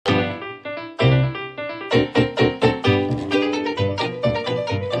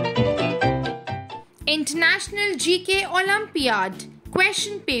International GK Olympiad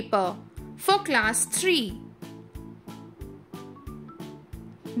question paper for class 3.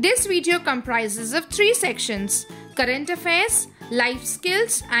 This video comprises of 3 sections: current affairs, life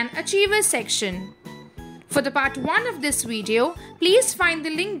skills and achievers section. For the part 1 of this video, please find the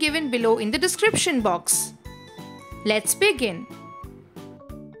link given below in the description box. Let's begin.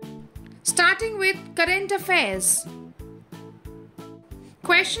 Starting with current affairs.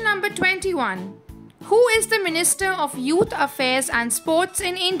 Question number 21. Who is the Minister of Youth Affairs and Sports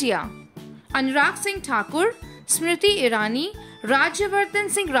in India? Anurag Singh Thakur, Smriti Irani, Rajyavardhan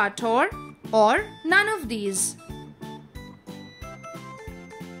Singh Rathore, or none of these?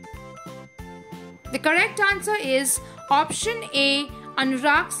 The correct answer is option A,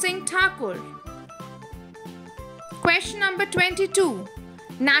 Anurag Singh Thakur. Question number 22.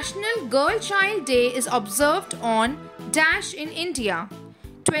 National Girl Child Day is observed on dash in India: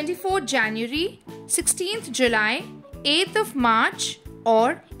 24th January, 16th July, 8th of March,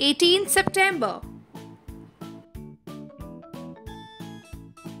 or 18th September.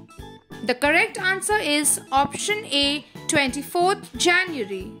 The correct answer is option A, 24th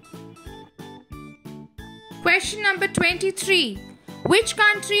January. Question number 23. Which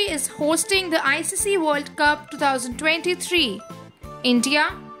country is hosting the ICC World Cup 2023?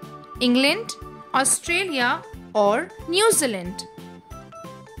 India, England, Australia, or New Zealand?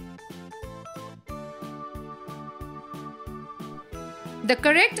 The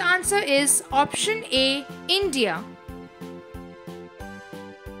correct answer is option A, India.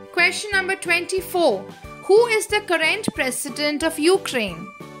 Question number 24. Who is the current president of Ukraine?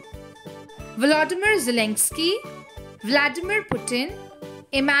 Volodymyr Zelensky, Vladimir Putin,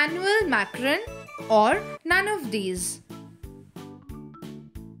 Emmanuel Macron, or none of these?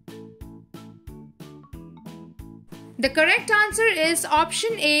 The correct answer is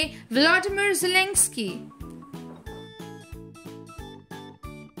option A, Volodymyr Zelensky.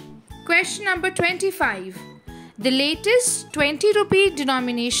 Question number 25. The latest 20 rupee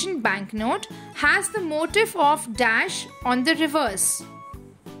denomination banknote has the motif of dash on the reverse: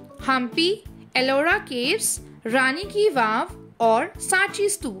 Hampi, Ellora Caves, Rani Ki Vav, or Sanchi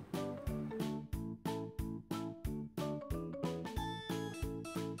Stoop.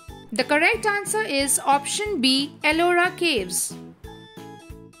 The correct answer is option B, Ellora Caves.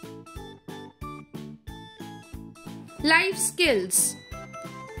 Life skills.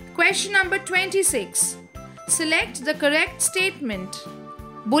 Question number 26. Select the correct statement.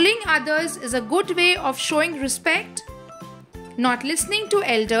 Bullying others is a good way of showing respect. Not listening to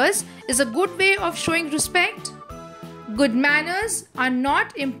elders is a good way of showing respect. Good manners are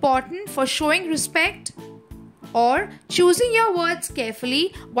not important for showing respect. Or choosing your words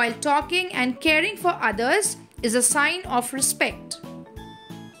carefully while talking and caring for others is a sign of respect.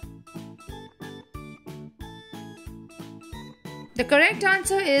 The correct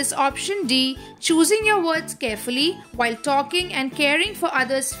answer is option D. Choosing your words carefully while talking and caring for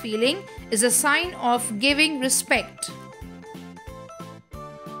others' feeling is a sign of giving respect.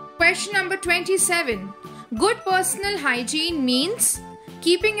 Question number 27. Good personal hygiene means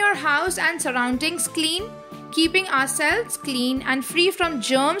keeping your house and surroundings clean, keeping ourselves clean and free from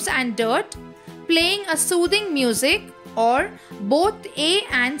germs and dirt, playing a soothing music, or both A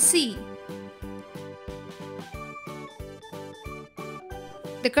and C.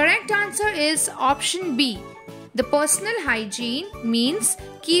 The correct answer is option B. The personal hygiene means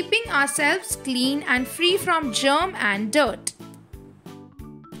keeping ourselves clean and free from germ and dirt.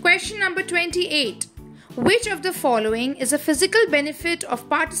 Question number 28. Which of the following is a physical benefit of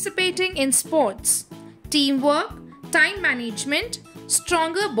participating in sports? Teamwork, time management,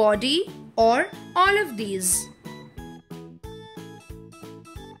 stronger body, or all of these?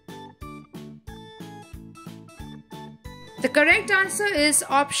 The correct answer is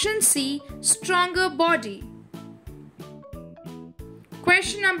option C, stronger body.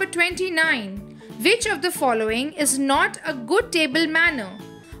 Question number 29. Which of the following is not a good table manner?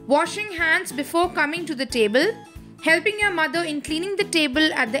 Washing hands before coming to the table, helping your mother in cleaning the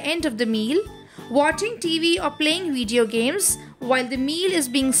table at the end of the meal, watching TV or playing video games while the meal is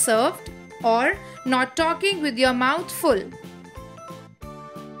being served, or not talking with your mouth full.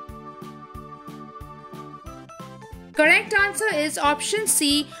 Correct answer is option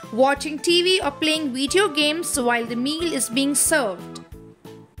C, watching TV or playing video games while the meal is being served.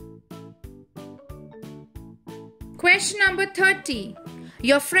 Question number 30.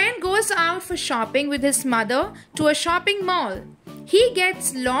 Your friend goes out for shopping with his mother to a shopping mall. He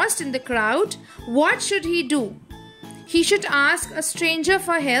gets lost in the crowd. What should he do? He should ask a stranger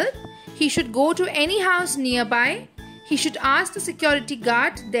for help. he should go to any house nearby, he should ask the security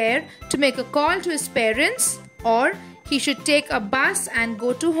guard there to make a call to his parents, or he should take a bus and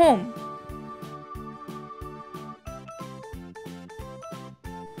go to home.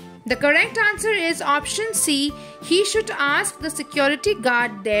 The correct answer is option C. He should ask the security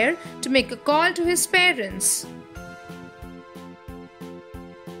guard there to make a call to his parents.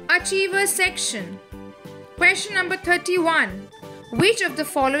 Achievers section. Question number 31. Which of the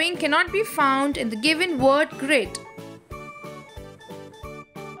following cannot be found in the given word grid?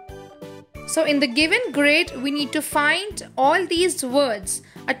 So in the given grid, we need to find all these words.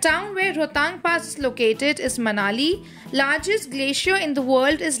 A town where Rohtang Pass is located is Manali. Largest glacier in the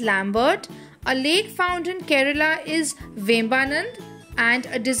world is Lambert. A lake found in Kerala is Vembanand. And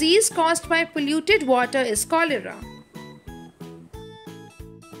a disease caused by polluted water is cholera.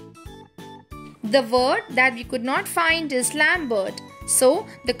 The word that we could not find is Lambert. So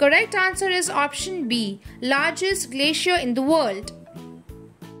the correct answer is option B, largest glacier in the world.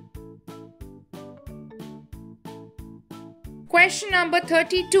 Question number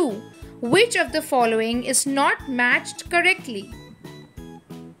 32. Which of the following is not matched correctly?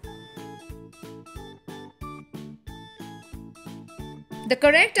 The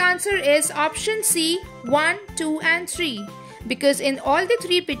correct answer is option C, 1, 2 and 3. Because in all the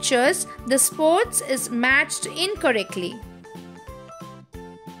three pictures, the sports is matched incorrectly.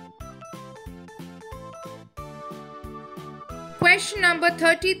 Question number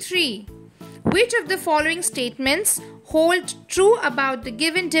 33. Which of the following statements hold true about the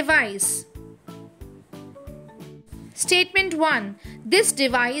given device? Statement 1. This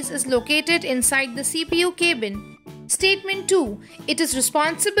device is located inside the CPU cabin. Statement 2. It is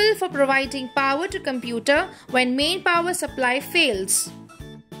responsible for providing power to computer when main power supply fails.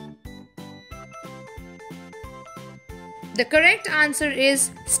 The correct answer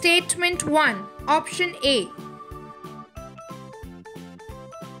is Statement 1, option A.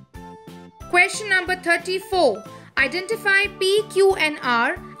 Question number 34. Identify P, Q and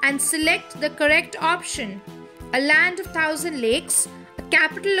R and select the correct option. A land of 1,000 lakes, a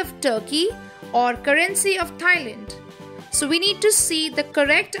capital of Turkey, or currency of Thailand. So we need to see the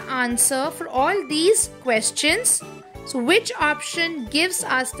correct answer for all these questions. So which option gives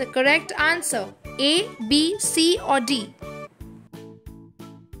us the correct answer? A, B, C or D?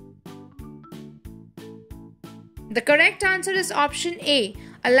 The correct answer is option A.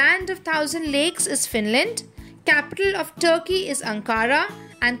 A land of 1,000 lakes is Finland, capital of Turkey is Ankara,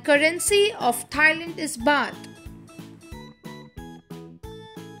 and currency of Thailand is baht.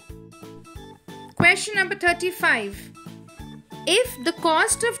 Question number 35. If the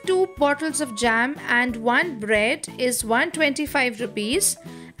cost of 2 bottles of jam and 1 bread is 125 rupees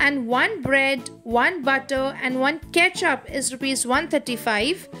and 1 bread, 1 butter and 1 ketchup is rupees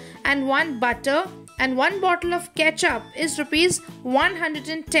 135 and 1 butter and 1 bottle of ketchup is rupees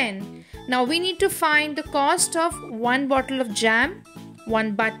 110. Now we need to find the cost of 1 bottle of jam,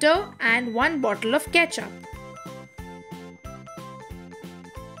 1 butter and 1 bottle of ketchup.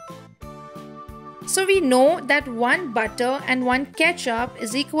 So we know that 1 butter and 1 ketchup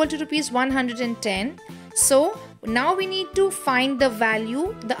is equal to rupees 110. So now we need to find the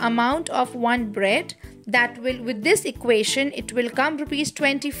value, the amount of 1 bread. That will, with this equation, it will come rupees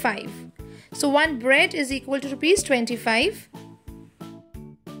 25. So 1 bread is equal to rupees 25.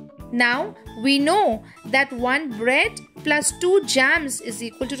 Now we know that 1 bread plus 2 jams is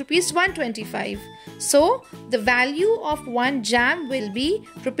equal to rupees 125. So the value of 1 jam will be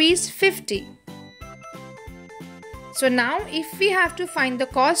rupees 50. So now if we have to find the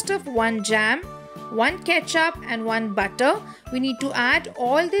cost of 1 jam, 1 ketchup and 1 butter, we need to add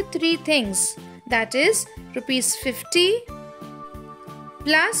all the 3 things. That is rupees 50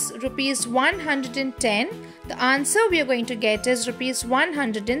 plus rupees 110. The answer we are going to get is rupees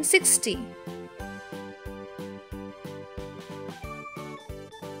 160.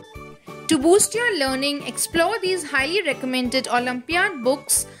 To boost your learning, explore these highly recommended Olympiad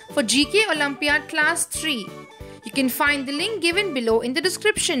books for GK Olympiad Class 3. You can find the link given below in the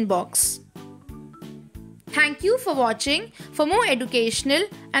description box. Thank you for watching. For more educational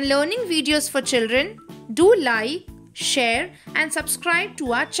and learning videos for children, do like, share and subscribe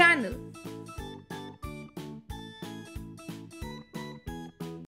to our channel.